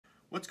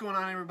What's going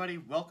on, everybody?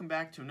 Welcome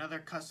back to another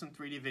custom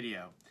 3D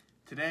video.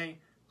 Today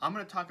I'm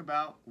going to talk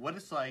about what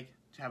it's like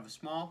to have a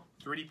small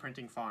 3D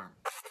printing farm.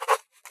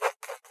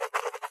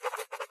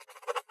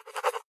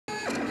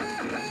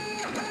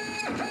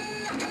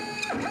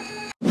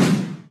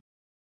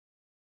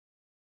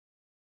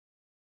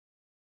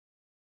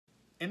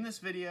 In this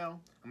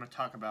video I'm going to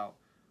talk about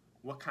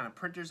what kind of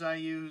printers I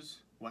use,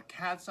 what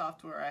CAD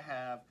software I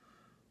have,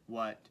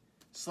 what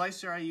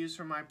slicer I use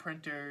for my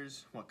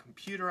printers, what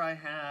computer I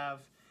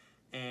have,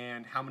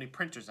 and how many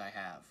printers I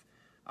have.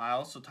 I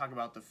also talk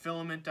about the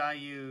filament I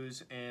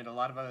use and a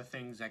lot of other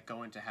things that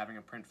go into having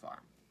a print farm.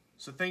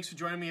 So thanks for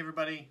joining me,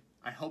 everybody.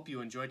 I hope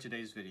you enjoyed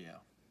today's video.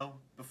 So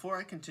before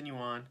I continue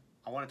on,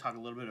 I want to talk a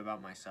little bit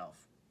about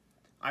myself.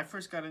 I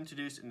first got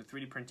introduced into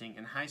 3D printing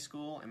in high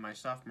school in my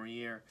sophomore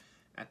year.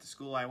 At the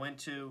school I went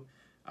to,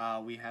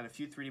 we had a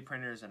few 3D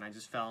printers and I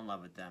just fell in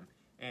love with them.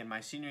 And my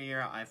senior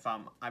year, I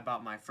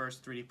bought my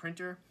first 3D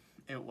printer.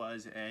 It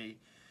was a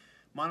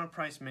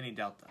Monoprice Mini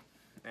Delta.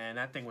 And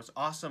that thing was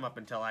awesome up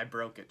until I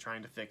broke it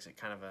trying to fix it.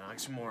 Kind of an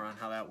oxymoron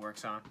how that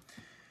works on.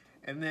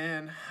 And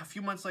then a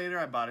few months later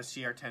I bought a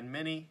CR10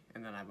 Mini,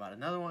 and then I bought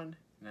another one,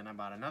 and then I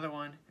bought another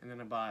one, and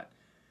then I bought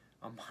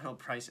a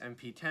Monoprice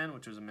MP10,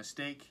 which was a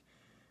mistake.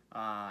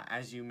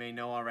 As you may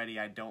know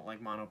already, I don't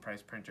like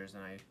Monoprice printers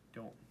and I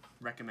don't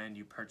recommend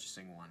you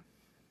purchasing one.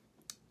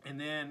 And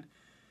then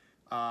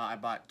I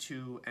bought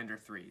two Ender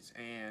 3s,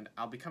 and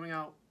I'll be coming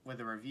out with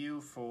a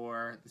review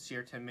for the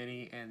CR10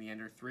 Mini and the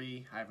Ender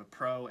 3. I have a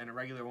Pro and a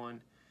regular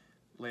one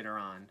later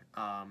on,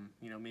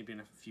 maybe in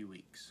a few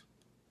weeks.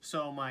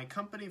 So my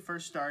company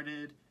first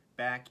started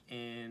back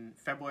in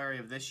February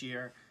of this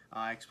year.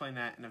 I explained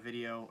that in a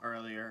video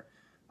earlier.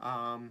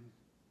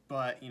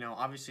 But,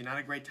 obviously not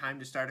a great time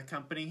to start a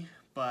company,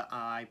 but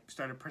I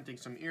started printing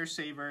some ear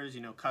savers,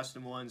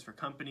 custom ones for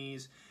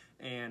companies,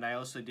 and I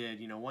also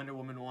did, Wonder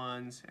Woman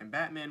ones and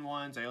Batman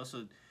ones. I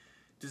also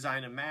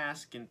designed a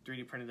mask and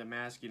 3D printed a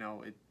mask.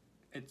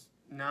 It's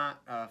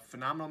not a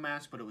phenomenal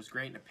mask, but it was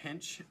great in a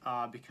pinch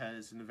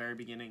because in the very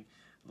beginning,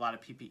 a lot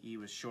of PPE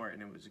was short,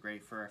 and it was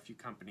great for a few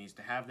companies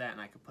to have that, and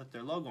I could put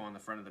their logo on the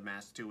front of the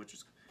mask too, which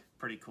was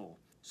pretty cool.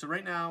 So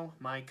right now,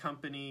 my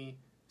company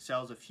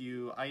sells a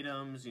few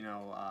items,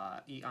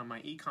 on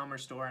my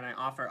e-commerce store, and I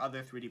offer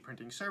other 3D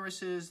printing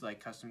services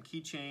like custom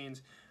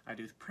keychains. I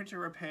do printer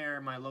repair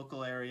in my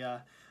local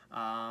area.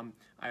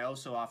 I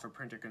also offer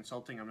printer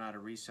consulting. I'm not a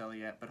reseller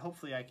yet, but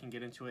hopefully I can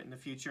get into it in the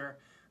future.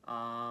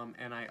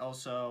 And I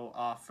also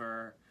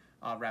offer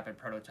rapid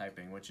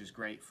prototyping, which is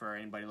great for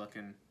anybody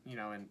looking,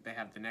 and they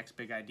have the next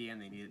big idea and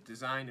they need it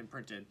designed and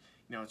printed.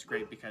 It's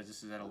great because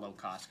this is at a low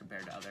cost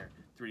compared to other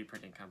 3D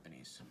printing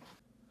companies.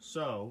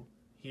 So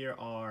here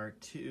are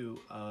two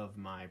of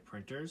my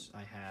printers.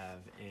 I have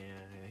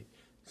a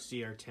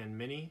CR10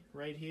 Mini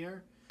right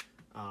here,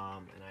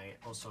 and I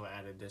also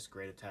added this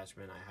great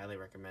attachment. I highly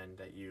recommend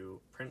that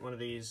you print one of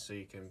these so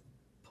you can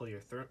pull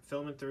your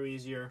filament through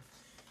easier.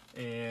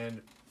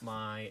 And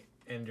my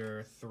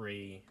Ender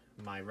 3,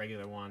 my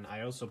regular one,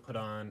 I also put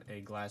on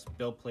a glass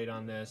build plate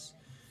on this.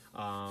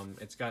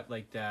 It's got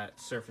like that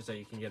surface that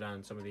you can get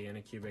on some of the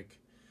Anycubic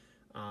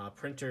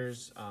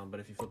printers, but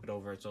if you flip it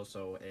over, it's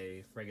also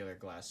a regular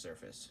glass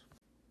surface.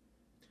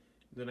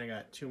 Then I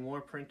got two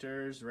more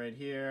printers right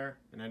here,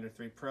 an Ender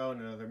 3 Pro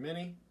and another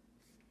Mini,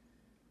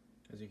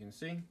 as you can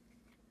see.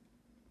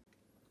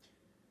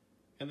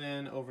 And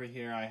then over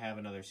here I have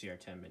another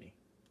CR10 Mini.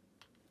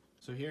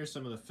 So here's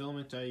some of the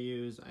filament I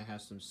use. I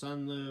have some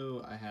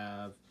Sunlu, I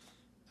have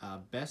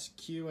Best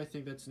Q, I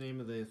think that's the name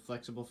of the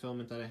flexible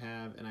filament that I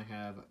have, and I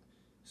have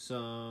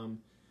some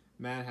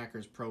Mad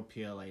Hackers Pro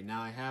PLA.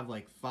 Now I have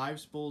like 5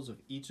 spools of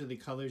each of the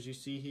colors you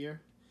see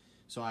here.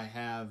 So I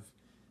have,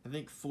 I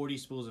think, 40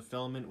 spools of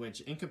filament,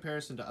 which in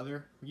comparison to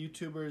other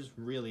YouTubers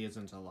really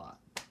isn't a lot.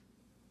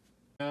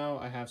 Now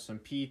I have some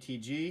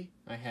PETG,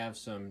 I have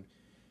some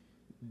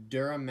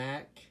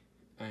Duramac,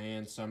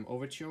 and some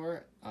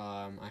Overture.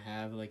 I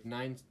have like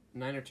 9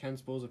 or 10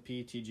 spools of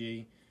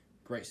PETG.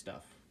 Great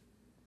stuff.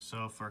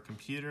 So for a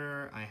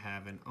computer, I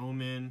have an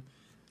Omen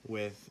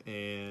with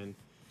an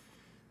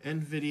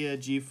NVIDIA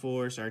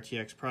GeForce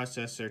RTX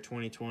processor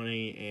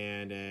 2020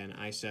 and an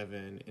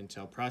i7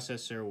 Intel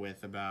processor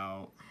with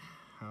about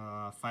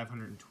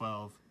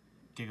 512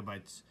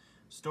 gigabytes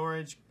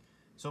storage.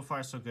 So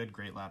far so good,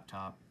 great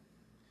laptop.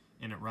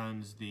 And it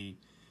runs the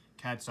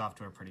CAD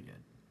software pretty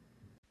good.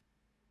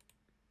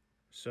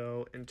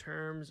 So in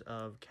terms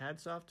of CAD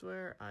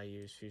software, I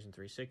use Fusion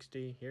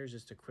 360. Here's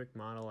just a quick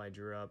model I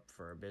drew up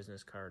for a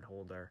business card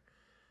holder.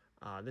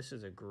 This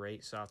is a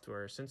great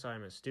software. Since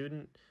I'm a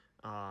student,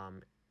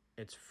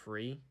 it's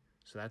free,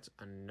 so that's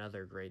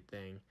another great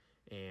thing.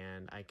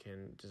 And I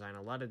can design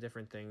a lot of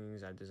different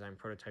things. I've designed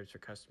prototypes for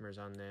customers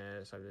on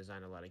this. I've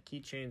designed a lot of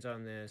keychains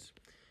on this.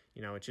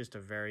 It's just a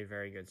very,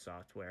 very good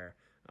software.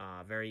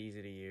 Very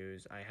easy to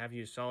use. I have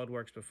used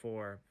SolidWorks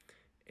before,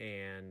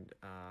 and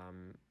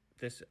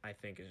this, I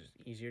think, is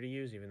easier to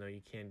use, even though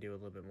you can do a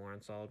little bit more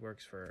on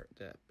SolidWorks for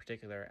the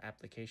particular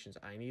applications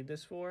I need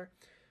this for.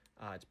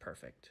 It's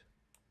perfect.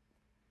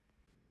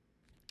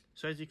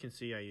 So as you can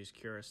see, I use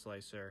Cura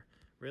Slicer,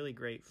 really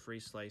great free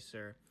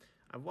slicer.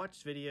 I've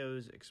watched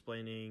videos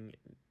explaining,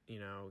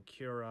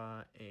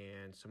 Cura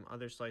and some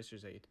other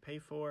slicers that you have to pay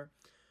for.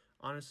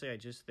 Honestly, I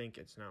just think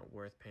it's not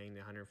worth paying the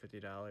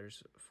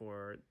 $150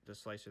 for the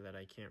slicer that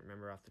I can't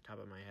remember off the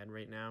top of my head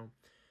right now.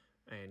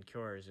 And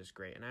Cura is just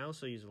great. And I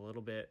also use a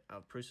little bit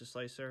of Prusa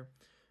Slicer.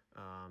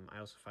 I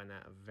also find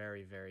that a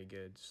very, very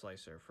good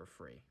slicer for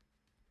free.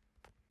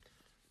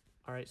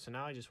 Alright, so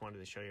now I just wanted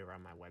to show you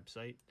around my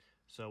website.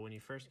 So when you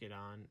first get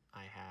on,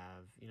 I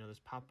have, this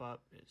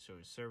pop-up. It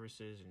shows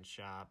services and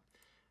shop,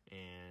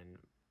 and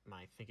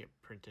my think it,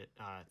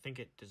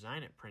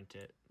 design it, print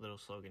it little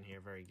slogan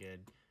here, very good,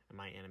 and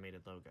my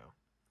animated logo.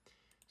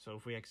 So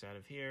if we exit out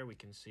of here, we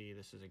can see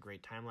this is a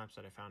great time lapse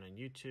that I found on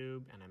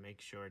YouTube, and I make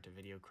sure to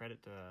video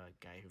credit the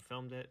guy who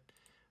filmed it,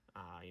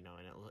 and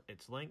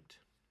it's linked.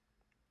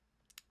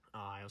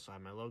 I also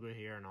have my logo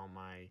here and all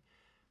my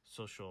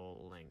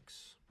social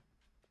links.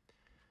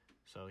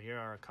 So here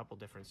are a couple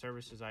different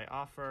services I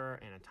offer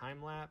and a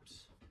time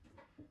lapse.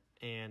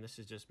 And this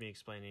is just me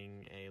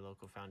explaining a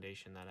local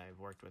foundation that I've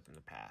worked with in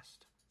the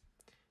past.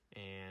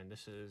 And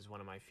this is one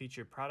of my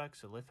featured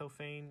products, a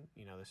lithophane.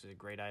 This is a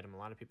great item. A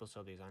lot of people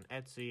sell these on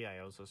Etsy. I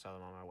also sell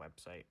them on my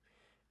website.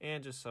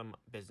 And just some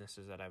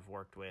businesses that I've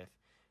worked with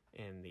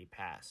in the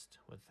past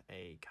with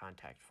a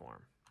contact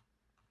form.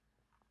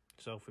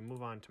 So if we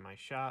move on to my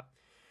shop,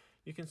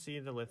 you can see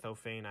the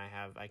lithophane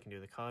I can do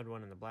the colored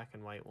one and the black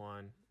and white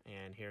one.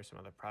 And here are some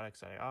other products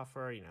that I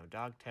offer,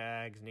 dog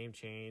tags, name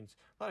chains,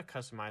 a lot of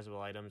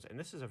customizable items. And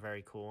this is a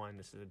very cool one.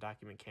 This is a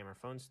document camera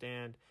phone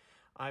stand.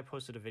 I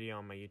posted a video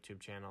on my YouTube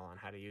channel on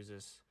how to use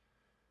this.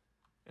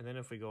 And then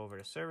if we go over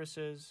to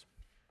services,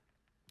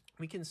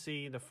 we can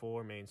see the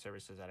 4 main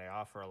services that I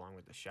offer along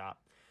with the shop.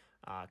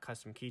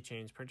 Custom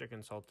keychains, printer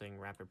consulting,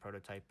 rapid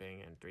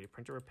prototyping, and 3D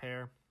printer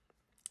repair.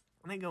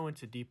 And they go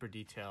into deeper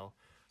detail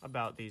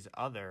about these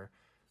other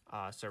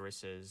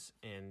services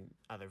in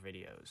other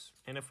videos.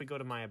 And if we go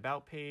to my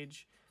About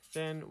page,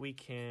 then we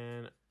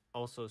can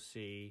also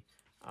see,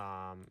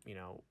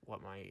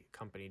 what my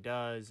company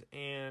does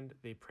and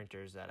the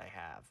printers that I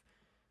have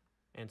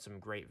and some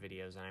great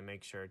videos. And I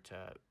make sure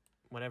to,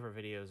 whatever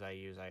videos I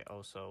use, I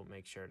also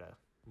make sure to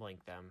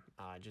link them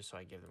just so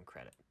I give them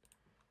credit.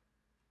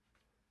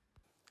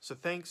 So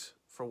thanks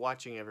for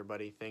watching,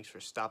 everybody. Thanks for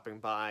stopping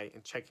by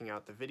and checking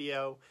out the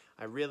video.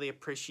 I really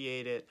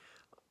appreciate it.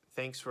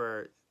 Thanks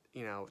for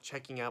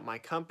checking out my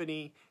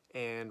company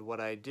and what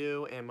I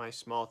do and my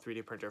small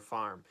 3D printer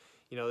farm.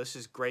 This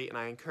is great, and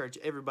I encourage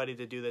everybody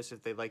to do this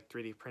if they like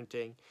 3D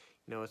printing.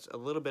 It's a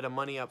little bit of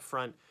money up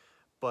front,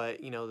 but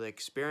the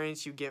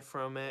experience you get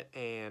from it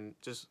and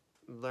just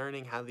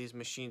learning how these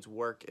machines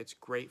work, it's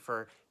great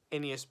for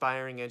any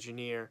aspiring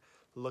engineer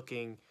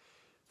looking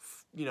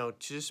to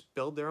just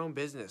build their own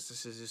business.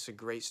 This is just a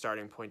great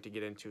starting point to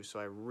get into, so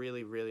I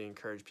really, really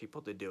encourage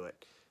people to do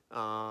it.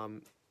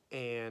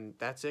 And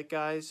that's it,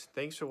 guys.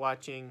 Thanks for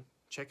watching.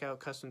 Check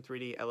out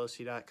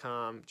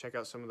custom3dloc.com. Check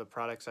out some of the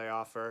products I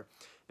offer.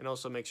 And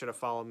also make sure to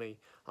follow me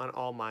on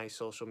all my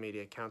social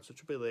media accounts,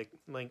 which will be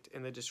linked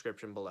in the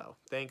description below.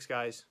 Thanks,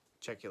 guys.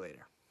 Check you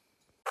later.